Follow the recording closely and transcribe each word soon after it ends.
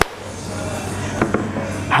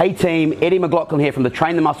Hey team, Eddie McLaughlin here from the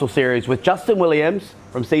Train the Muscle series with Justin Williams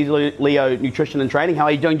from Caesar Leo Nutrition and Training. How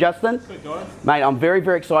are you doing, Justin? Good, guys. Mate, I'm very,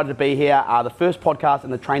 very excited to be here. The first podcast in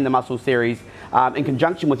the Train the Muscle series in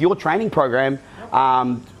conjunction with your training program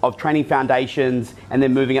of training foundations and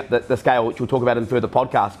then moving up the scale, which we'll talk about in further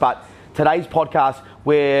podcasts. But today's podcast,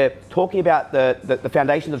 we're talking about the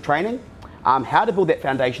foundations of training, how to build that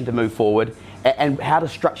foundation to move forward, and how to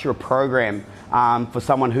structure a program for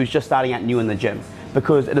someone who's just starting out new in the gym.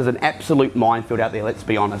 Because it is an absolute minefield out there, let's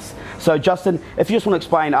be honest. So Justin, if you just want to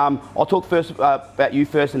explain, I'll talk first about you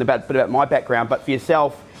first and a bit about my background, but for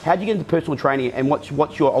yourself, how did you get into personal training and what's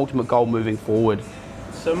your ultimate goal moving forward?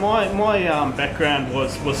 So my background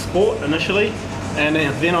was sport initially, and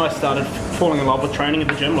then I started falling in love with training at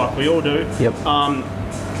the gym like we all do. Yep.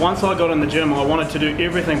 Once I got in the gym, I wanted to do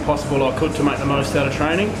everything possible I could to make the most out of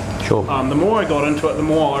training. Sure. The more I got into it, the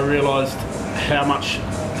more I realised how much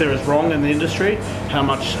there is wrong in the industry, how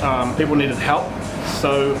much people needed help.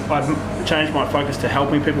 So I've changed my focus to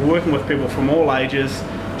helping people, working with people from all ages,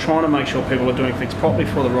 trying to make sure people are doing things properly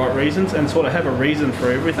for the right reasons and sort of have a reason for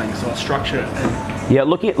everything, so I structure it. Yeah,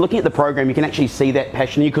 looking at the program, you can actually see that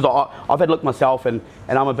passion in you, because I've had a look myself and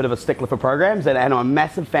I'm a bit of a stickler for programs, and I'm a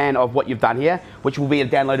massive fan of what you've done here, which will be a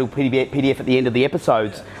downloadable PDF at the end of the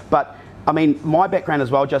episodes. Yeah. But I mean, my background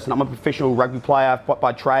as well, Justin, I'm a professional rugby player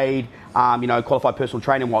by trade, qualified personal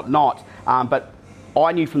trainer and whatnot. But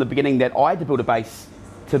I knew from the beginning that I had to build a base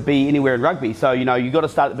to be anywhere in rugby. So, you got to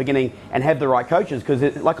start at the beginning and have the right coaches,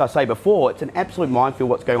 because like I say before, it's an absolute minefield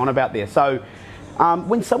what's going on about there. So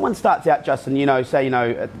when someone starts out, Justin,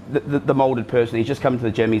 the molded person, he's just come to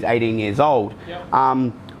the gym, he's 18 years old.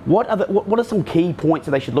 Yep. What are some key points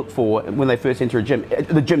that they should look for when they first enter a gym?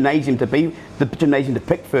 The gymnasium to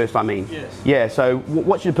pick first, I mean. Yes. Yeah, so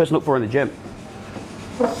what should a person look for in the gym?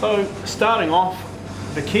 So starting off,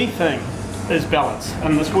 the key thing is balance.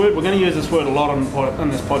 And this word, we're going to use this word a lot in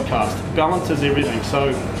this podcast. Balance is everything.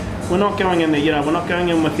 So we're not going in there, we're not going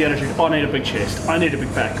in with the attitude, I need a big chest, I need a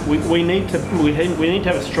big back. We need to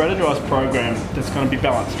have a strategized program that's going to be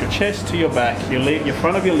balanced. Your chest to your back, your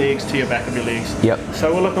front of your legs to your back of your legs. Yep.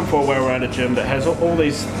 So we're looking for where we're at a gym that has all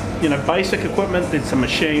these, basic equipment. There's some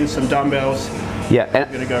machines, some dumbbells.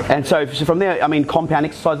 Yeah, so from there, I mean, compound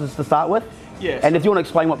exercises to start with. Yeah. And if you want to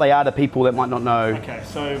explain what they are to people that might not know. Okay,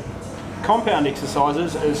 so compound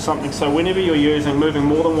exercises is something, so whenever you're moving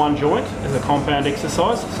more than one joint is a compound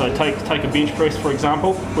exercise. So take a bench press, for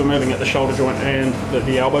example, we're moving at the shoulder joint and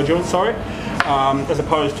the elbow joint, as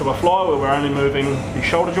opposed to a fly where we're only moving the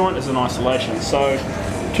shoulder joint as an isolation. So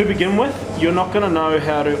to begin with, you're not going to know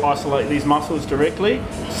how to isolate these muscles directly,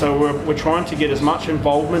 so we're trying to get as much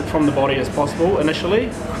involvement from the body as possible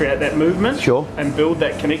initially, create that movement. Sure. And build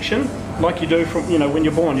that connection. Like you do from, when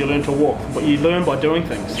you're born, you learn to walk, but you learn by doing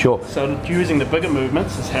things. Sure. So using the bigger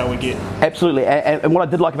movements is how we get. Absolutely. And what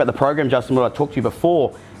I did like about the program, Justin, what I talked to you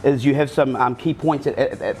before, is you have some key points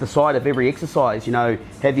at the side of every exercise.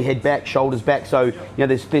 Have your head back, shoulders back. So,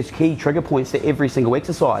 there's key trigger points to every single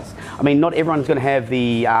exercise. I mean, not everyone's going to have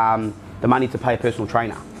the money to pay a personal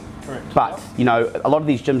trainer. Correct. But, a lot of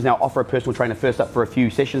these gyms now offer a personal trainer first up for a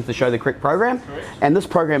few sessions to show the correct program. Correct. And this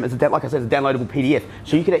program is, like I said, is a downloadable PDF.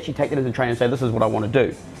 So you could actually take that as a trainer and say, this is what I want to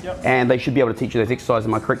do. Yep. And they should be able to teach you those exercises.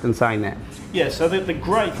 Am I correct in saying that? Yeah, so the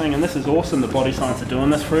great thing, and this is awesome that Body Science are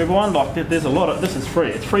doing this for everyone, there's a lot of, this is free,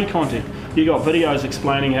 it's free content. You've got videos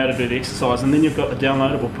explaining how to do the exercise, and then you've got the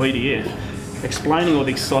downloadable PDF explaining all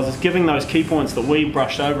the exercises, giving those key points that we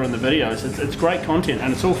brushed over in the videos. It's great content,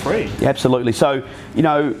 and it's all free. Yeah, absolutely. So,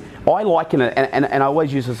 I liken it, and I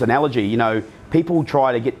always use this analogy, people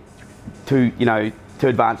try to get to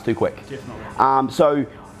advance too quick. Definitely. So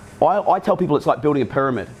I tell people it's like building a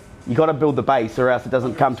pyramid. You got to build the base, or else it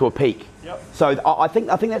doesn't come to a peak. Yep. So I think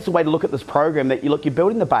that's the way to look at this program, that you're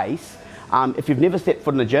building the base. If you've never stepped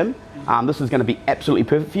foot in the gym, this is going to be absolutely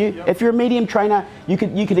perfect for you. Yep. If you're a medium trainer, you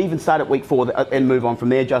could even start at week 4 and move on from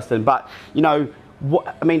there, Justin. But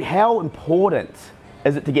how important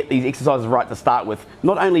is it to get these exercises right to start with,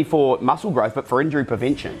 not only for muscle growth but for injury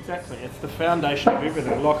prevention? Exactly, it's the foundation of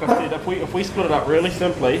everything. Like I said, if we split it up really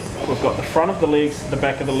simply, we've got the front of the legs, the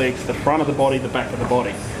back of the legs, the front of the body, the back of the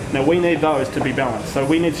body. Now we need those to be balanced, so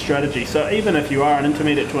we need strategy. So even if you are an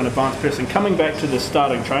intermediate to an advanced person, coming back to the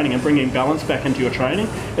starting training and bringing balance back into your training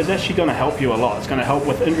is actually going to help you a lot. It's going to help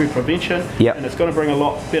with injury prevention. Yep. And it's going to bring a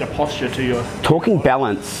lot better posture to your... Talking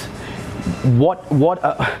balance,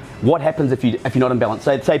 what happens if you're not in balance?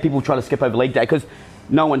 Say people try to skip over leg day, because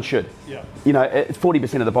no one should. Yeah. It's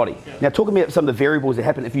 40% of the body. Yeah. Now, talking about some of the variables that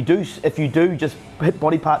happen if you do just hit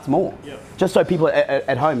body parts more. Yeah. Just so people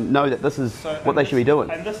at home know that this is what they should be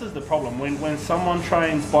doing. And this is the problem when someone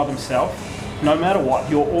trains by themselves. no matter what,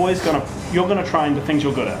 you're gonna train the things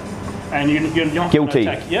you're good at. And you're not guilty.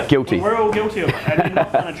 Guilty. We're all guilty of it. And you're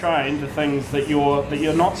not going to train the things that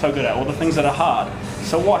you're not so good at, or the things that are hard.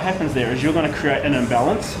 So what happens there is you're going to create an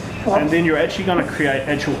imbalance, and then you're actually going to create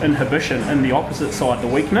actual inhibition in the opposite side, the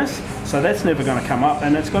weakness. So that's never going to come up,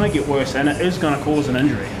 and it's going to get worse, and it is going to cause an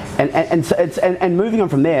injury. And moving on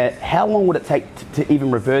from there, how long would it take to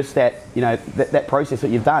even reverse that, that process that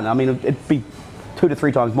you've done? I mean, it'd be 2 to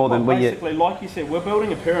 3 times more than when you... Basically, like you said, we're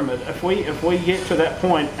building a pyramid. If we get to that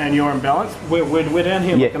point and you're imbalanced, we're down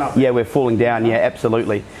here looking up. Yeah, we're falling down. Yeah,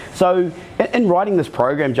 absolutely. So, in writing this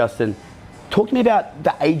program, Justin, talk to me about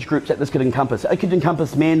the age groups that this could encompass. It could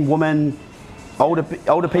encompass men, women, older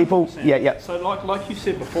people. 100%. Yeah. So, like you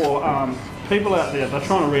said before, people out there, they're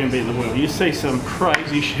trying to reinvent the wheel. You see some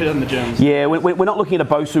crazy shit in the gyms. Yeah, we're not looking at a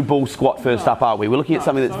Bosu ball squat first up, are we? We're looking at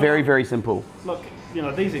something that's very, very simple. Look,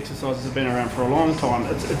 these exercises have been around for a long time.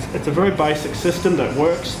 It's a very basic system that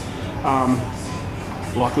works.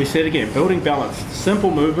 Like we said again, building balance, simple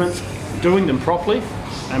movements, doing them properly,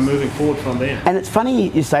 and moving forward from there. And it's funny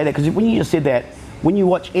you say that, because when you just said that, when you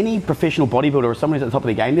watch any professional bodybuilder or someone who's at the top of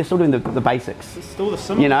the game, they're still doing the basics. It's still the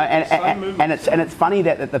simple, and it's funny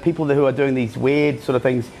that the people who are doing these weird sort of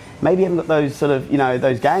things maybe haven't got those sort of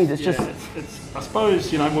those gains. It's I suppose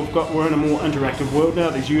we're in a more interactive world now.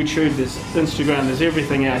 There's YouTube, there's Instagram, there's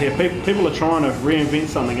everything out here. People are trying to reinvent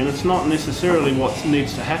something, and it's not necessarily what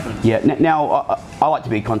needs to happen. Yeah. Now I like to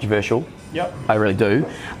be controversial. Yep. I really do.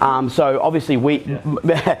 So obviously me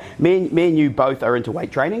and you both are into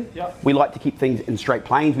weight training. Yep. We like to keep things in straight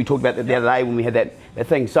planes. We talked about that the other day when we had that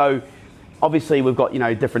thing. So obviously we've got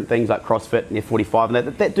different things like CrossFit and F45,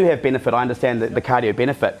 and that do have benefit. I understand the cardio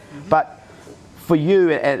benefit, but for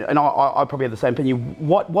you, and I probably have the same opinion,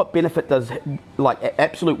 what benefit does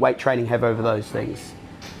absolute weight training have over those things?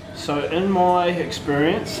 So in my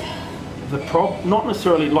experience, not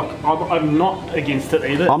necessarily, I'm not against it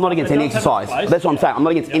either. I'm not against any exercise. That's what I'm saying. I'm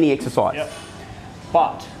not against any exercise. Yep.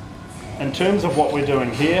 But in terms of what we're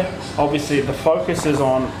doing here, obviously the focus is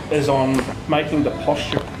on making the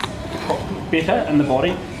posture better in the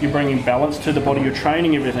body. You're bringing balance to the body. You're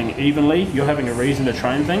training everything evenly. You're having a reason to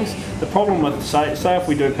train things. The problem with, say if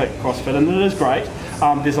we do pick CrossFit, and it is great,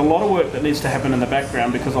 there's a lot of work that needs to happen in the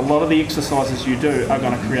background, because a lot of the exercises you do are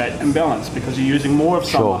going to create imbalance because you're using more of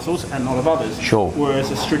some muscles and not of others. Sure.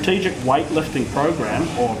 Whereas a strategic weightlifting program,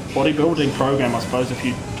 or bodybuilding program, I suppose, if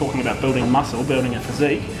you're talking about building muscle, building a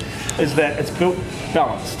physique, is that it's built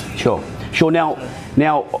balanced. Sure.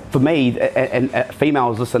 Now for me, and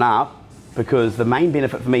females listen up, because the main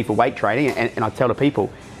benefit for me for weight training, and I tell the people,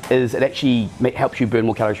 is it actually helps you burn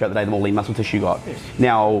more calories throughout the day the more lean muscle tissue you got. Yes.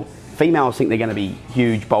 Now, females think they're going to be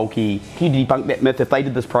huge, bulky. Can you debunk that myth? If they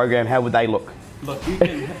did this program, how would they look? Look, you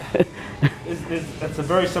can. It's a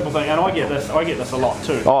very simple thing, and I get this a lot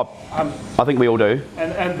too. I think we all do.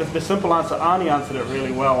 And the simple answer, Arnie answered it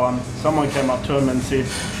really well. Someone came up to him and said,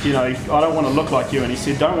 I don't want to look like you, and he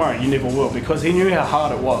said, don't worry, you never will, because he knew how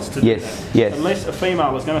hard it was to do that. Yes. Unless a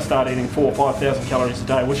female is going to start eating 4,000 or 5,000 calories a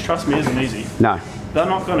day, which trust me isn't easy. No. They're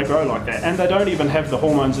not going to grow like that, and they don't even have the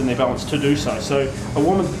hormones in their balance to do so. So a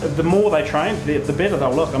woman, the more they train, the better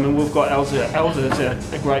they'll look. I mean, we've got Elsa. Elsa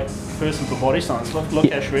is a great person for body science. Look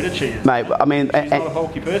how shredded she is. Mate, I mean, she's not a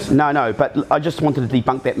bulky person. No, but I just wanted to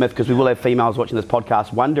debunk that myth, because we will have females watching this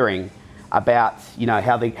podcast wondering about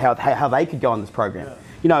how they could go on this program.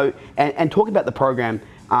 Yeah. And talking about the program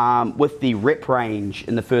with the rep range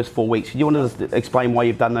in the first 4 weeks. Do you want to explain why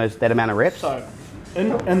you've done that amount of reps? So,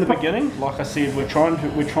 in the beginning, like I said, we're trying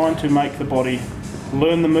to make the body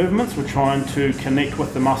learn the movements. We're trying to connect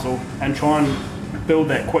with the muscle and try and build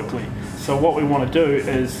that quickly. So what we want to do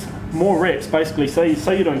is more reps. Basically, say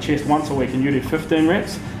you're doing chest once a week and you do 15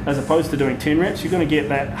 reps as opposed to doing 10 reps, you're going to get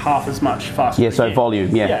that half as much faster. Yeah, so again. Volume.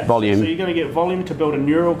 So you're going to get volume to build a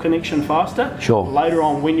neural connection faster. Sure. Later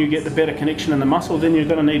on, when you get the better connection in the muscle, then you're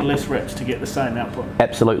going to need less reps to get the same output.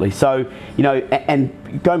 Absolutely. So,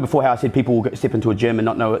 and going before how I said people will step into a gym and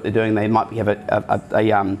not know what they're doing, they might have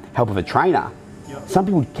a help of a trainer. Yep. Some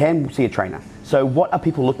people can see a trainer. So what are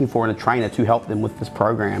people looking for in a trainer to help them with this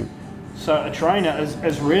program? So a trainer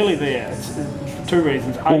is really there. It's for two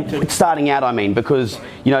reasons. It's starting out, I mean, because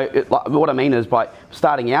what I mean is by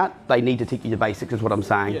starting out, they need to teach you the basics, is what I'm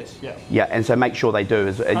saying. Yes, yeah. Yeah, and so make sure they do,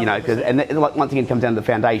 because once again, it comes down to the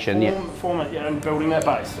foundation. Form it, and building that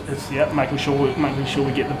base. It's making sure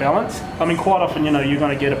we get the balance. I mean, quite often, you're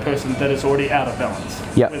going to get a person that is already out of balance.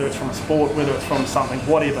 Yep. Whether it's from a sport, whether it's from something,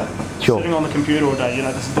 whatever. Sure. Sitting on the computer all day.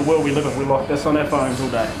 This is the world we live in. We're like this on our phones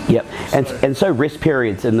all day. Yep. And so rest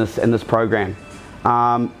periods in this program.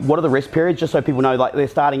 What are the rest periods? Just so people know, like they're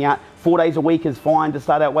starting out 4 days a week is fine to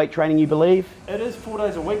start out weight training, you believe? It is 4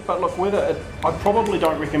 days a week, but look, I probably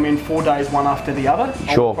don't recommend 4 days one after the other.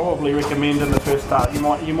 Sure. I would probably recommend in the first start,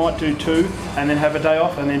 you might do 2 and then have a day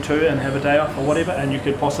off, and then 2 and have a day off or whatever, and you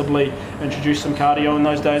could possibly introduce some cardio in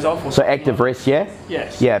those days off. Or so active rest, yeah?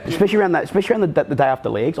 Yes. Yeah, especially around the day after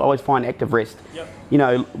legs, I always find active rest. Yep. You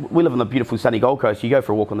know, we live on the beautiful sunny Gold Coast, you go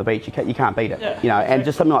for a walk on the beach, you can't beat it. Yeah, you know, exactly. And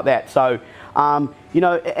just something like that. So, you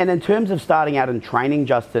know, and in terms of starting out in training,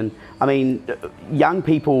 Justin, I mean, young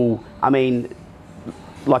people, I mean,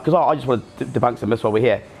 like, because I just want to debunk some myths while we're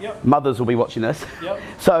here. Yep. Mothers will be watching this. Yep.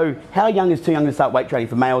 So, how young is too young to start weight training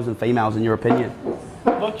for males and females, in your opinion?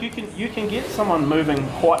 Look, you can get someone moving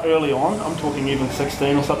quite early on. I'm talking even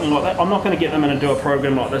 16 or something like that. I'm not going to get them in and do a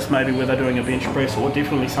program like this, maybe where they're doing a bench press or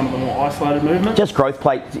definitely some of the more isolated movements. Just growth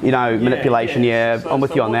plate, you know, manipulation. Yeah, I'm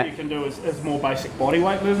with you on that. What you can do is more basic body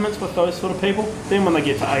weight movements with those sort of people. Then when they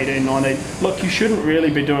get to 18, 19, look, you shouldn't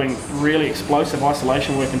really be doing really explosive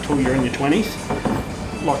isolation work until you're in your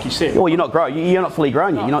 20s. Like you said. Well, you're not grown. You're not fully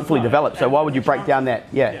grown yet. You're not fully developed. So why would you break down that?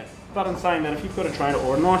 Yeah. But in saying that, if you've got a trainer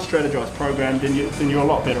or a nice strategized program, then you're a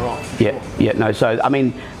lot better off. Yeah, sure. Yeah, no. So I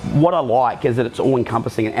mean, what I like is that it's all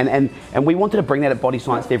encompassing, and we wanted to bring that at Body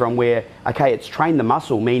Science to everyone. Where okay, it's train the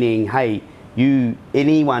muscle, meaning hey,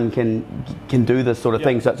 anyone can do this sort of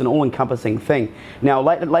thing. So it's an all encompassing thing. Now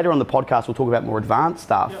later on the podcast, we'll talk about more advanced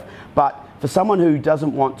stuff. Yeah. But for someone who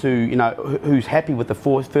doesn't want to, you know, who's happy with the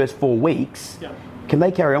first 4 weeks, can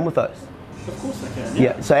they carry on with those? Of course they can.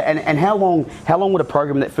 Yeah. So and how long would a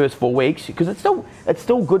program in that first 4 weeks? Because it's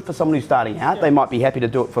still good for someone who's starting out. They might be happy to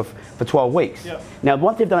do it for 12 weeks. Yeah. Now,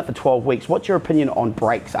 once they've done it for 12 weeks, what's your opinion on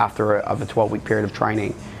breaks after a 12-week period of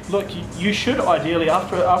training? Look, you should ideally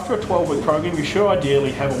after a 12-week program, you should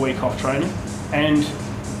ideally have a week off training, and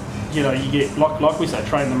you know, you get like we say,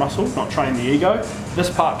 train the muscle, not train the ego. This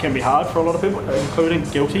part can be hard for a lot of people, including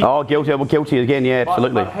guilty. Oh, guilty! Well, guilty again. Yeah,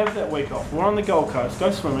 absolutely. But have that week off. We're on the Gold Coast.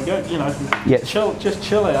 Go swimming. Go, you know, yes.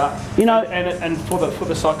 chill out. You know, and for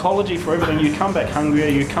the psychology, for everything, you come back hungrier.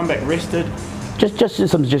 You come back rested. Just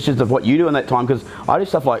some suggestions of what you do in that time, because I do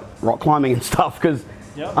stuff like rock climbing and stuff because.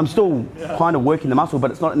 Yep. I'm still kind of working the muscle,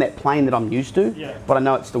 but it's not in that plane that I'm used to. Yeah. But I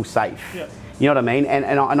know it's still safe. Yeah. You know what I mean?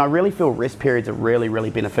 And I really feel rest periods are really, really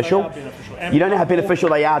beneficial. They are beneficial. You don't know how beneficial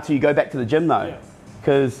they are till you go back to the gym though.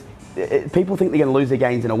 Because people think they're going to lose their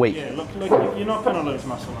gains in a week. Yeah, look, you're not going to lose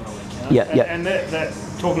muscle in a week. You know? Yeah. And that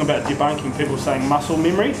talking about debunking people saying muscle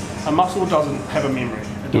memory, a muscle doesn't have a memory.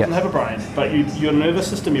 It doesn't have a brain, but your nervous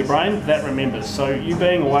system, your brain, that remembers. So you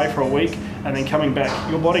being away for a week and then coming back,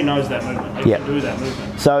 your body knows that movement. It can do that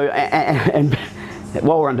movement. So, and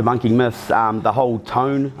while we're on debunking myths, the whole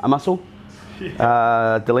tone a muscle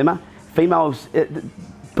dilemma. Females,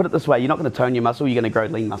 put it this way, you're not going to tone your muscle, you're going to grow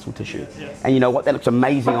lean muscle tissue. Yeah. And you know what, that looks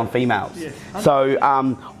amazing on females. Yeah. So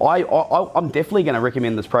I'm definitely going to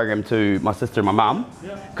recommend this program to my sister and my mum,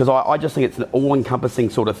 because I just think it's an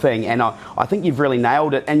all-encompassing sort of thing, and I think you've really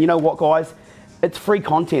nailed it. And you know what, guys, it's free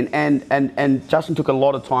content, and Justin took a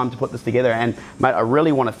lot of time to put this together, and mate, I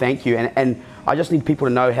really want to thank you, and I just need people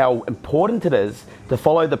to know how important it is to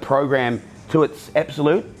follow the program to its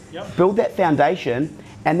absolute, build that foundation,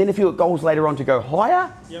 and then if you've got goals later on to go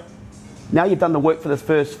higher, now you've done the work for this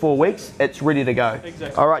first 4 weeks, it's ready to go.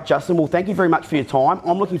 Exactly. All right, Justin, well, thank you very much for your time.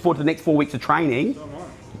 I'm looking forward to the next 4 weeks of training.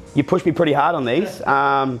 You pushed me pretty hard on these.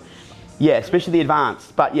 Yeah, especially the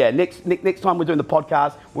advanced. But yeah, next time we're doing the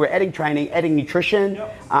podcast, we're adding training, adding nutrition,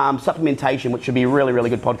 supplementation, which should be a really,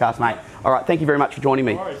 really good podcast, mate. All right, thank you very much for joining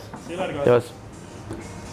me. No worries. See you later, guys.